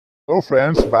Hello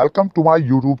friends, welcome to my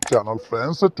YouTube channel.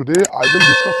 Friends, today I will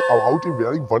discuss about a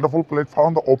very wonderful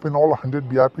platform. The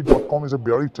OpenAll100VIP.com is a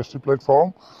very trusted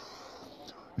platform.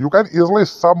 You can easily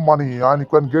save money and you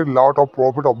can get a lot of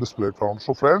profit of this platform.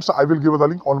 So friends, I will give the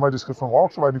link on my description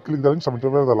box. So when you click the link, submit the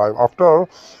live. After,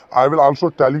 I will also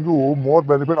telling you more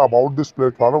benefit about this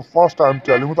platform. First, I am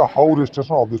telling you the how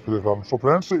registration of this platform. So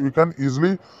friends, you can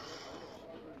easily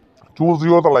choose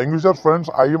your the language. Friends,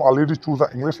 I am already choose the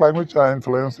English language, and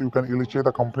friends, you can easily check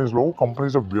the company's logo.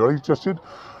 Companies are very trusted,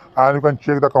 and you can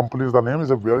check the company's the name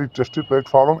is a very trusted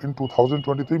platform. In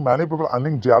 2023, many people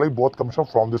earning daily both commission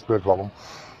from this platform.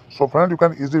 So friend, you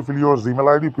can easily fill your Gmail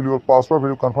ID, fill your password, fill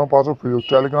your confirm password, fill your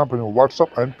Telegram, fill your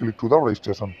WhatsApp, and click to the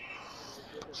registration.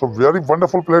 So very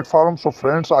wonderful platform. So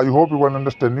friends, I hope you can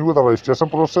understand you the registration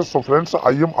process. So friends, I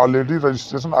am already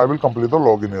registration. I will complete the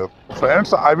login here.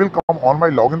 Friends, I will come on my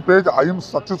login page. I am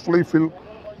successfully fill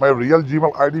my real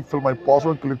Gmail ID, fill my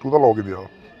password, click to the login here.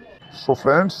 So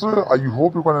friends, I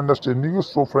hope you can understanding you.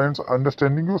 So friends,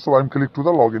 understanding you. So I'm click to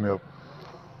the login here.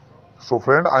 So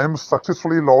friend, I am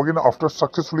successfully login. After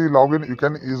successfully login, you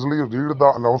can easily read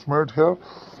the announcement here.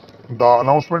 The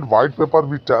announcement white paper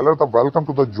we tell her the welcome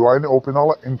to the Join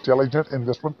OpenAll Intelligent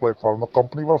Investment Platform. The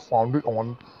company was founded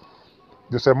on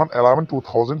December 11,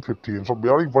 2015. So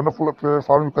very wonderful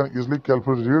platform. You can easily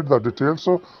carefully read the details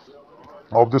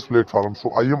of this platform. So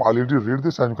I am already read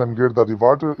this and you can get the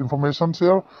reward information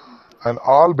here and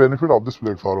all benefit of this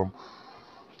platform.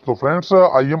 So friends,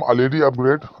 I am already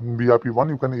upgrade VIP1.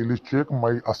 You can easily check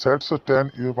my assets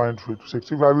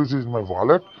 10.65 is in my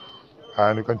wallet.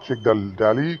 And you can check the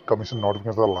daily commission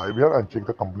notifications are live here and check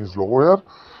the company's logo here.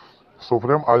 So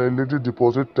friends, I already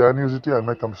deposit 10 USDT and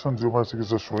my commission 0.6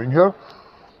 is showing here.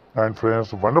 And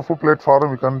friends, wonderful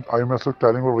platform. You can I am also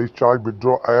telling you recharge,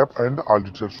 withdraw app and all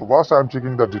details. So first I am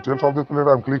checking the details of this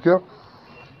platform. Click here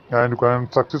and you can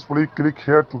successfully click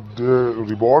here to the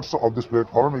rewards of this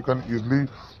platform. You can easily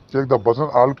check the button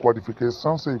all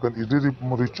qualifications. You can easily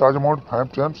recharge amount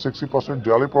 5 times 60%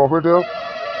 daily profit here.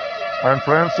 And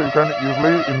friends, you can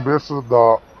easily invest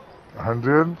the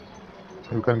 100,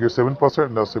 you can get 7%,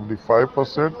 the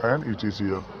 75% and etc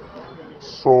here.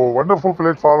 So wonderful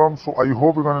platform. So I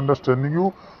hope you can understanding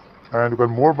you and you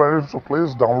can more benefits. So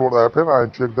please download the app here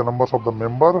and check the numbers of the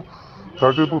member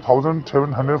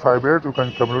 32,758. You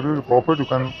can community profit, you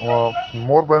can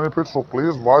more benefits. So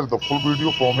please watch the full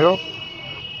video from here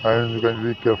and you can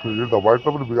really carefully read the white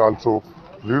paper. We also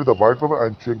read the white paper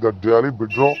and check the daily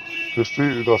withdraw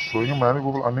history. It is showing many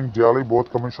people earning daily both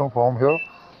commission from here.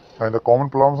 And the common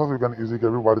problems you can easily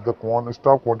get what is the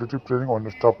stock quantitative trading or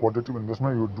stock quantitative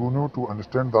investment. You do need to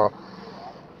understand the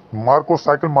Marco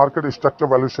cycle market structure,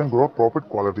 valuation, growth, profit,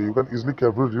 quality. You can easily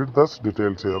carefully read the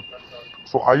details here.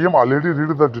 So I am already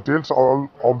read the details all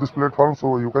of this platform.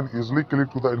 So you can easily click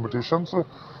to the invitations.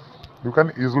 You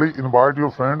can easily invite your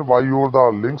friend by your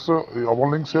the links, our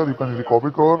links here. You can easily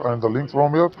copy code and the links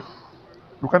from here.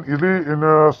 You can easily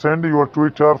send your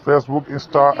Twitter, Facebook,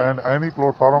 Insta, and any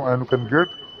platform, and you can get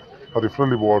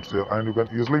referral rewards here. And you can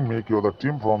easily make your the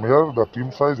team from here. The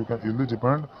team size you can easily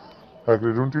depend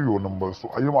according to your numbers. So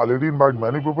I am already invite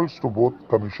many people to both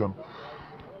commission.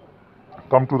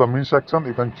 Come to the main section.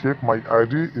 You can check my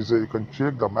ID is you can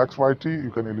check the max YT.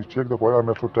 You can easily check the I'm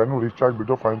also telling you recharge,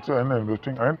 video finance and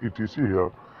investing and etc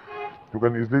here. You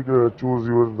can easily choose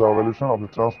your the valuation of the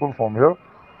transfer from here.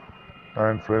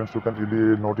 And friends, you can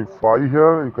easily notify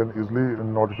here. You can easily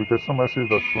notification message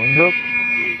that's showing here.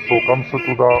 So comes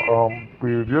to the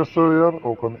previous here.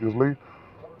 You can easily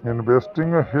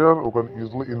investing here. You can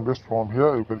easily invest from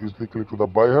here. You can easily click to the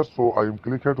buy here. So I am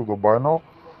click here to the buy now.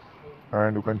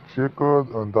 And you can check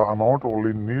the amount.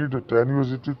 Only need 10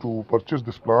 USDT to purchase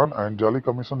this plan and daily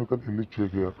commission you can easily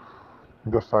check here.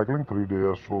 Just cycling 3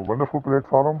 days. So wonderful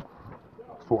platform.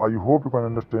 So I hope you can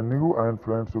understanding you and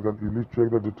friends you can easily check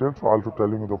the details. So also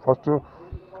telling you the first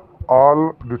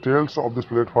all details of this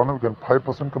platform. You can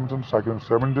 5% commission cycling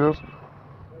 7 days.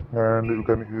 And you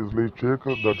can easily check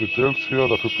the details here,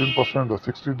 the 15%, the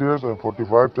 60 days and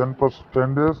 45,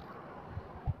 10 days.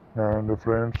 And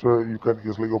friends, you can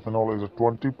easily open all is a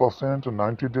 20%,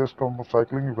 90 days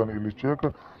cycling. You can easily check.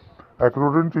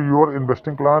 According to your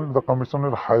investing plan, the commission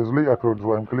is highly accurate.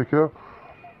 So I'm click here.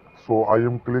 So I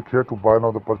am click here to buy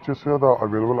now the purchase here. The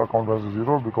available account has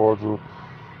 0 because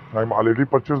I'm already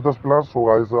purchased this plan. So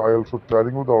guys, I also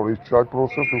telling you the recharge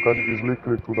process. You can easily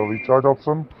click to the recharge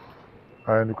option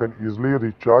and you can easily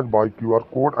recharge by QR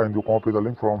code and you copy the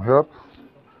link from here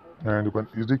and you can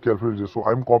easily calculate this. So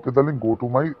I'm copy the link, go to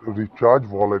my recharge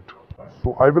wallet.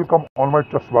 So I will come on my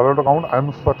trust wallet account.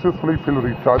 I'm successfully fill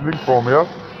recharging from here,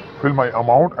 fill my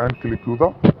amount and click to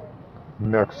the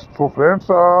next. So friends,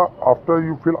 after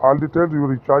you fill all details, you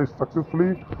recharge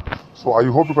successfully. So I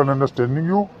hope you can understanding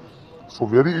you. So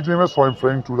very easy way. So I'm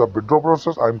trying to the withdraw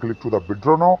process. I'm click to the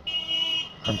withdraw now.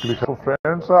 I'm click. So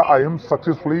friends, I am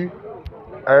successfully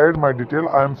add my detail.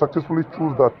 I am successfully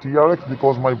choose the TRX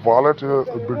because my wallet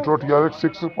withdraw TRX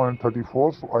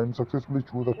 6.34. So I am successfully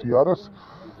choose the TRX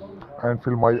and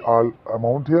fill my all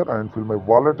amount here and fill my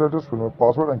wallet address, fill my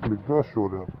password and click to the show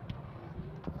there.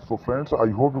 So friends, I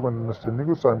hope you can understanding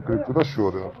it. So I'm click to the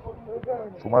show there.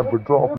 So my withdraw